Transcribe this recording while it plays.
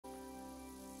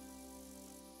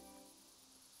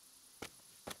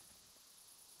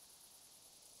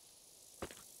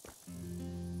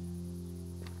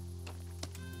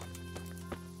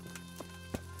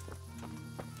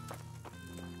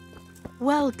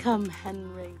Welcome,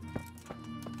 Henry.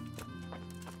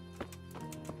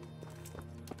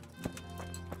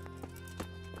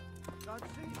 God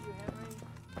save you, Henry.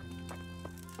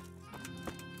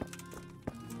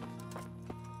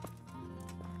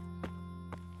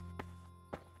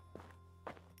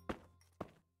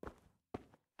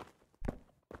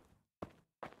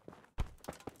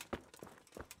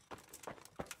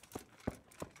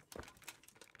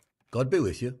 God be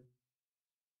with you.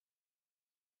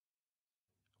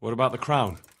 What about the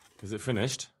crown? Is it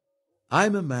finished?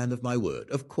 I'm a man of my word.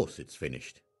 Of course it's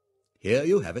finished. Here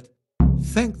you have it.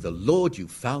 Thank the Lord you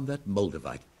found that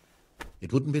Moldavite.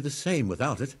 It wouldn't be the same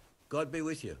without it. God be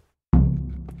with you.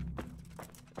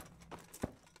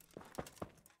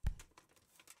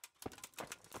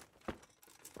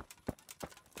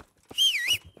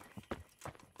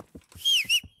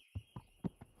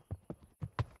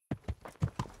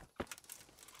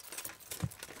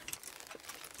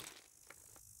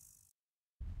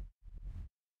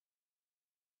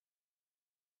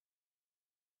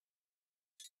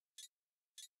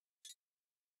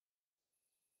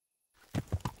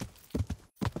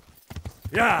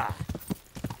 Yeah!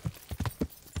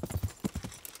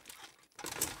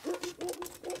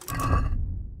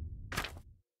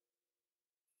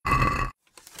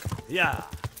 Yeah!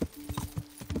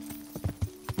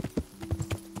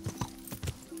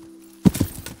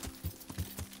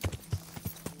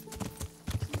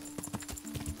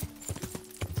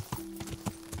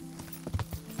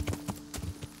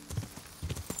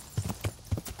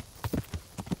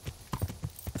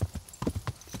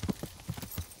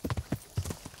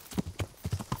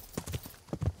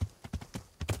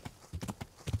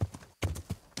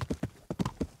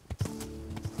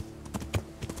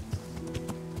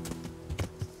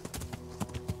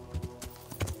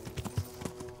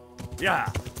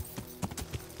 Yeah!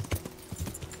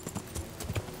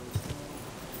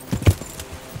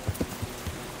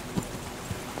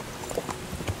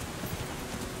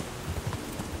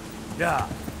 Yeah!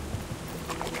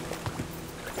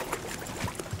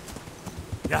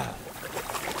 Yeah!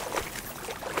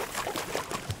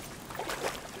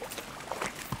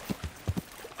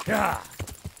 Yeah!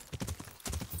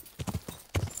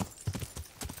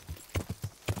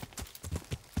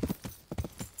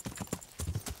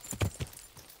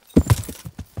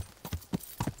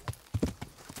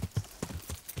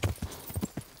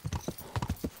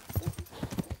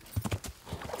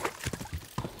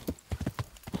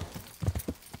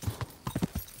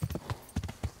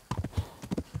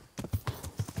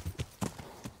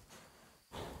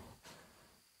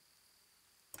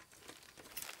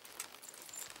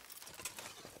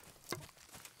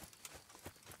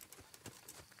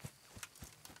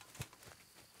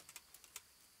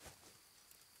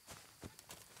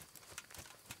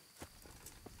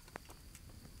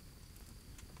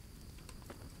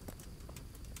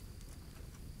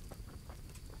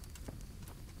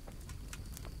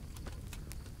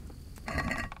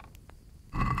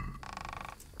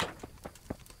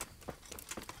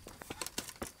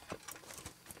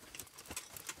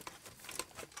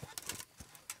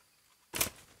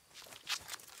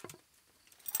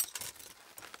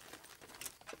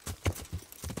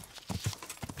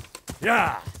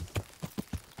 Yeah!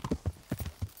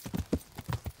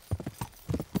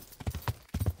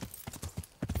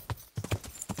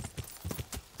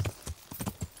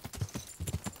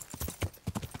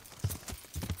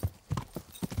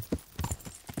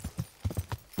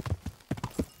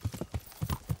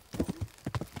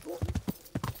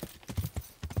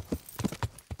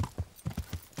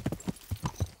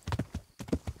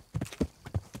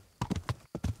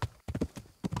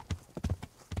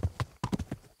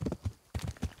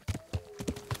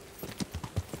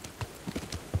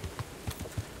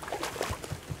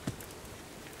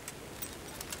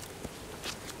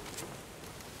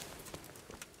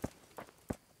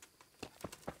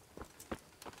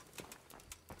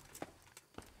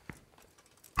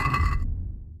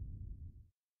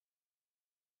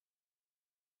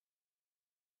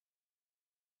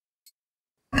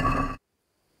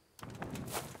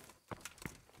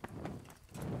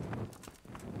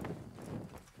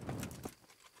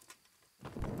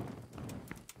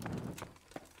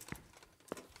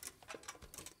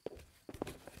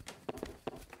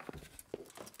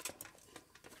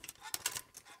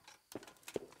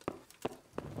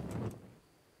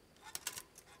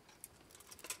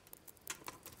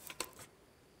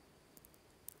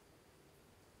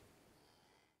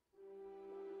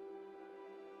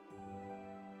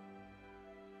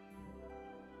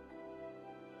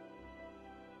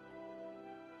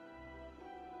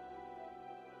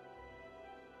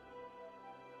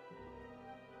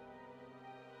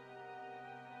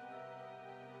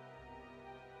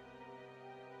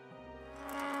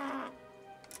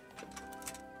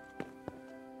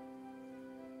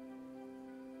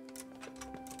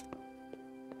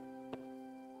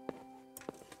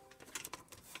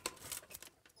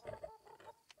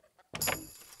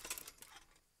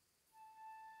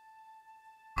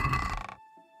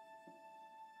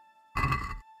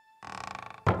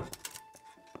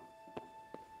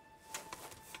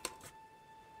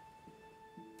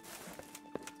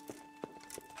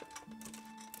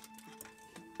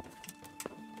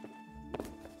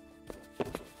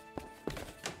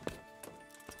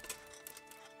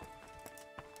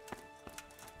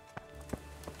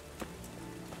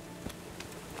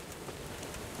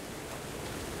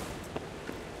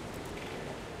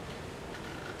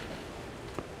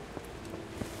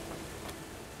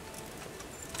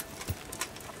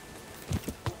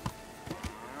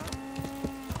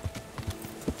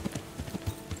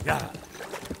 Yeah.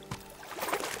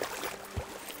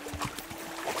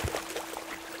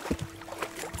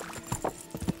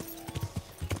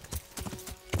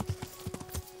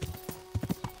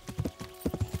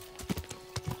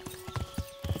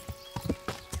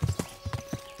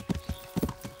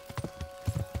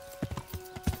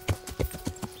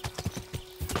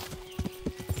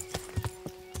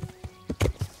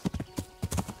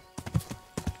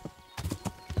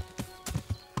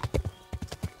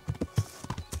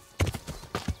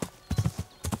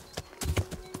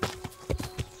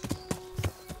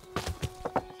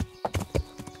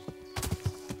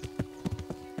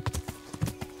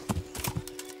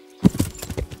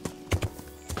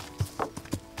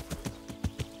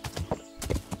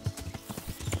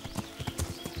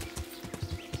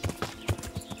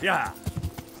 Yeah.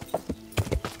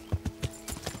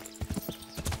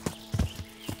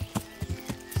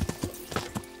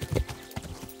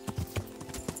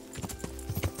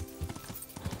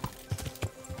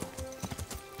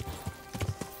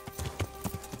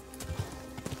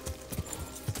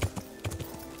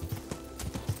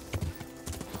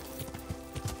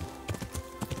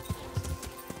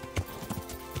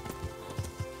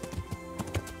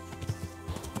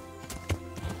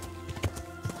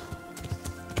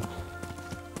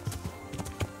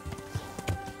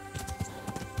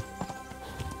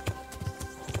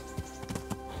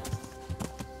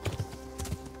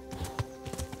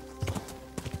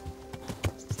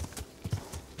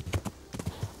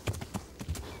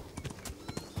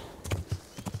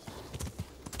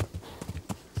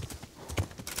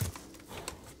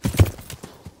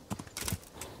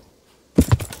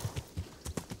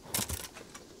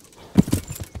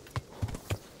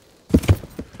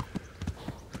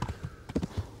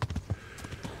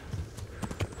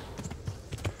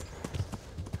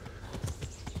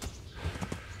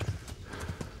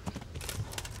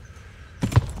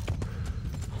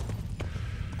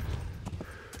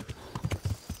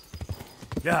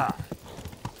 Yeah.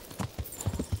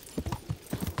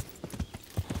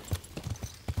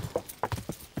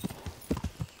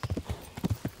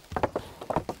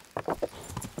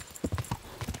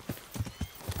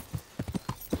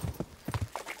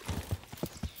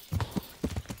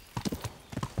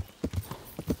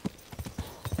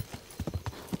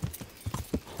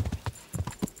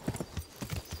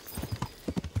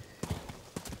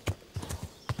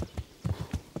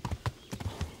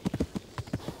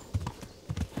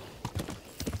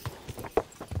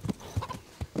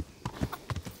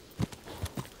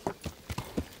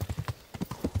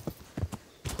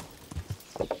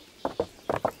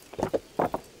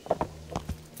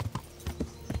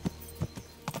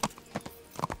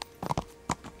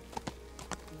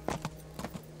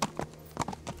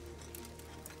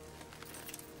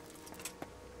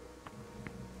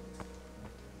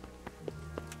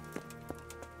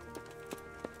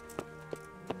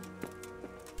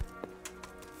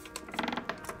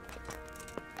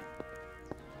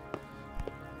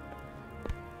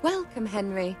 Welcome,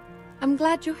 Henry. I'm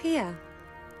glad you're here.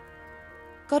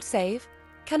 God save.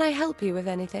 Can I help you with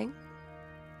anything?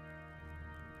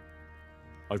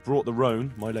 I've brought the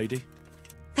roan, my lady.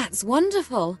 That's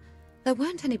wonderful. There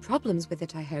weren't any problems with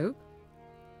it, I hope.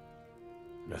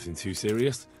 Nothing too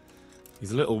serious.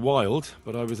 He's a little wild,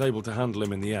 but I was able to handle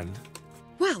him in the end.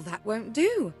 Well, that won't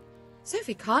do.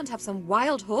 Sophie can't have some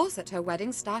wild horse at her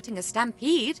wedding starting a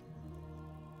stampede.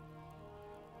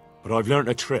 But I've learnt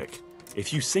a trick.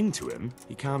 If you sing to him,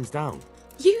 he calms down.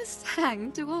 You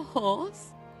sang to a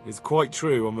horse? It's quite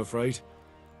true, I'm afraid.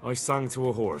 I sang to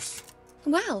a horse.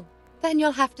 Well, then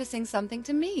you'll have to sing something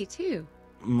to me, too.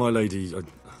 My lady,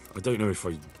 I don't know if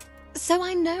I... So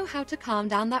I know how to calm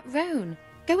down that roan.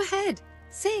 Go ahead,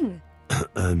 sing.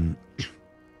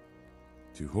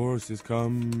 Two horses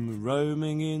come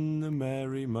roaming in the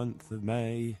merry month of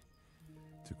May,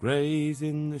 to graze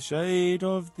in the shade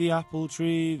of the apple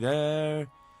tree there.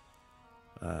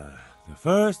 The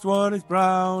first one is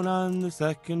brown and the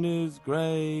second is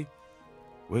grey.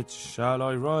 Which shall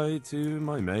I ride to,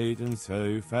 my maiden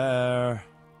so fair?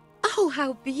 Oh,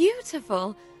 how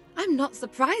beautiful! I'm not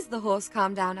surprised the horse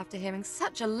calmed down after hearing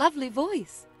such a lovely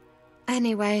voice.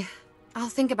 Anyway, I'll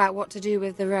think about what to do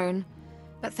with the roan.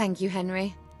 But thank you,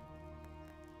 Henry.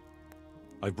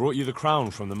 I brought you the crown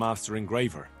from the master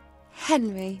engraver.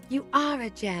 Henry, you are a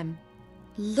gem.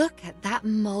 Look at that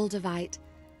Moldavite.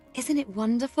 Isn't it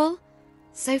wonderful?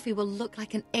 Sophie will look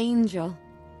like an angel.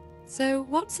 So,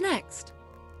 what's next?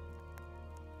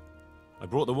 I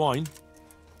brought the wine.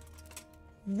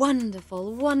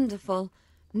 Wonderful, wonderful.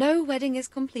 No wedding is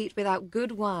complete without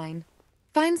good wine.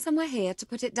 Find somewhere here to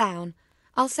put it down.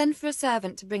 I'll send for a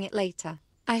servant to bring it later.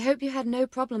 I hope you had no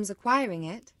problems acquiring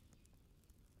it.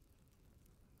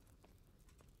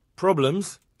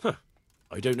 Problems? Huh.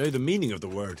 I don't know the meaning of the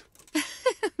word.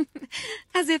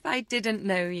 As if I didn't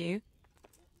know you.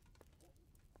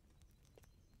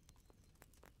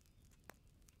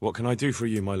 What can I do for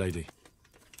you, my lady?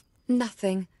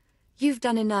 Nothing. You've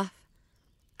done enough.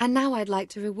 And now I'd like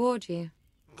to reward you.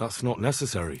 That's not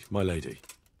necessary, my lady.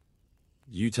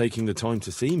 You taking the time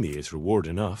to see me is reward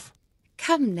enough.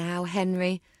 Come now,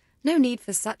 Henry. No need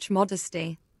for such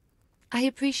modesty. I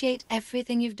appreciate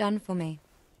everything you've done for me,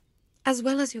 as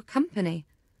well as your company.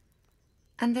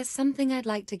 And there's something I'd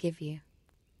like to give you.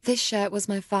 This shirt was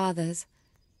my father's.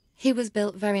 He was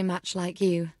built very much like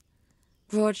you.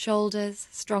 Broad shoulders,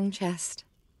 strong chest.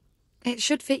 It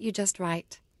should fit you just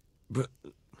right. But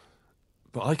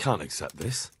I can't accept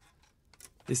this.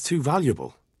 It's too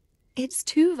valuable. It's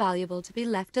too valuable to be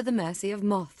left to the mercy of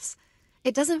moths.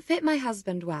 It doesn't fit my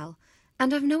husband well,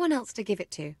 and I've no one else to give it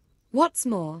to. What's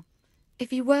more,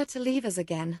 if you were to leave us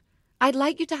again, I'd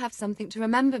like you to have something to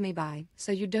remember me by,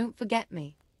 so you don't forget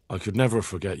me. I could never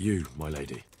forget you, my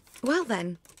lady. Well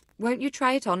then, won't you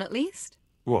try it on at least?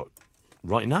 What?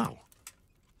 Right now?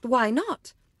 Why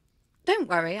not? Don't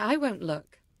worry, I won't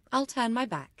look. I'll turn my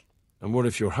back. And what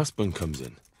if your husband comes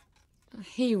in?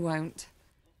 He won't.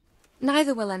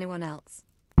 Neither will anyone else.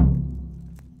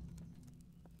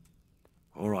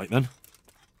 All right, then.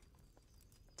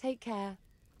 Take care.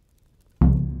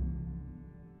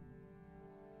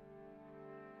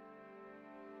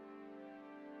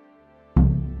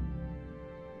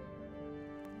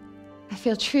 I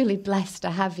feel truly blessed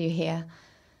to have you here.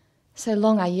 So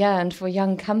long I yearned for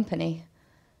young company.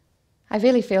 I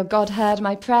really feel God heard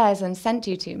my prayers and sent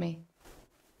you to me.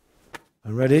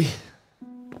 I'm ready.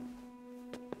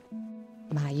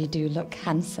 My, you do look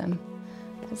handsome.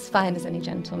 As fine as any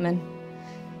gentleman.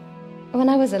 When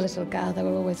I was a little girl, there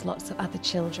were always lots of other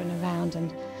children around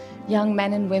and young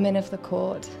men and women of the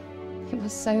court. It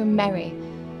was so merry.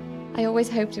 I always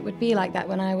hoped it would be like that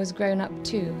when I was grown up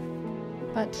too.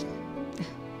 But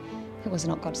it was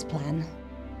not God's plan.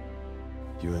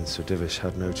 You and Sir Divish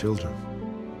had no children?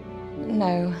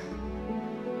 No.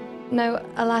 No,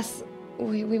 alas,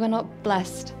 we were not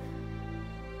blessed.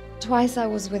 Twice I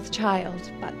was with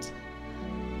child, but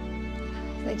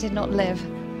they did not live.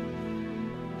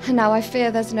 And now I fear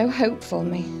there's no hope for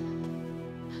me.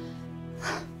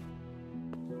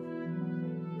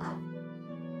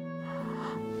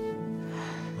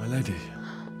 My lady.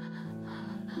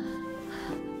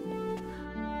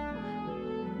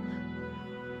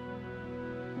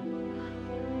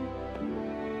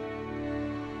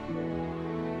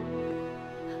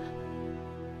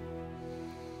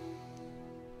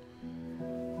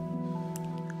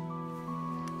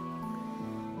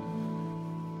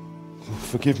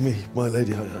 Forgive me, my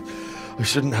lady. I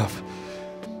shouldn't have.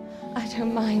 I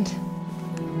don't mind.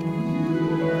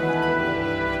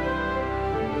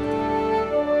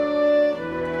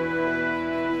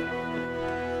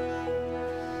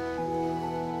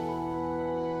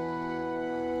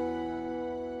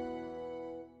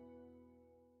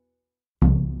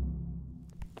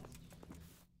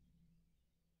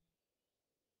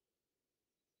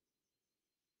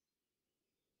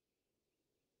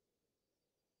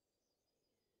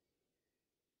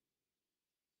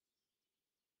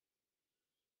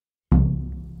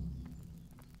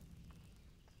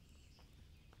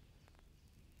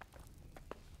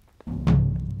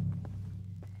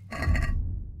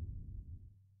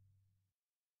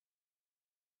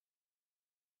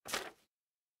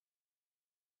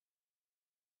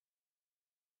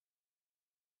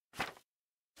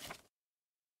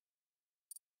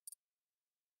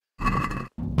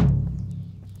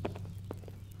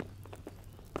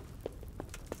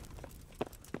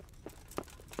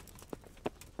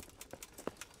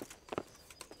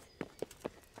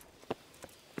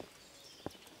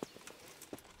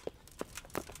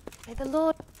 May the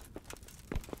Lord...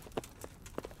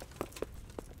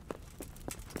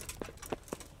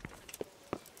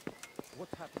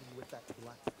 What's happening with that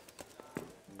black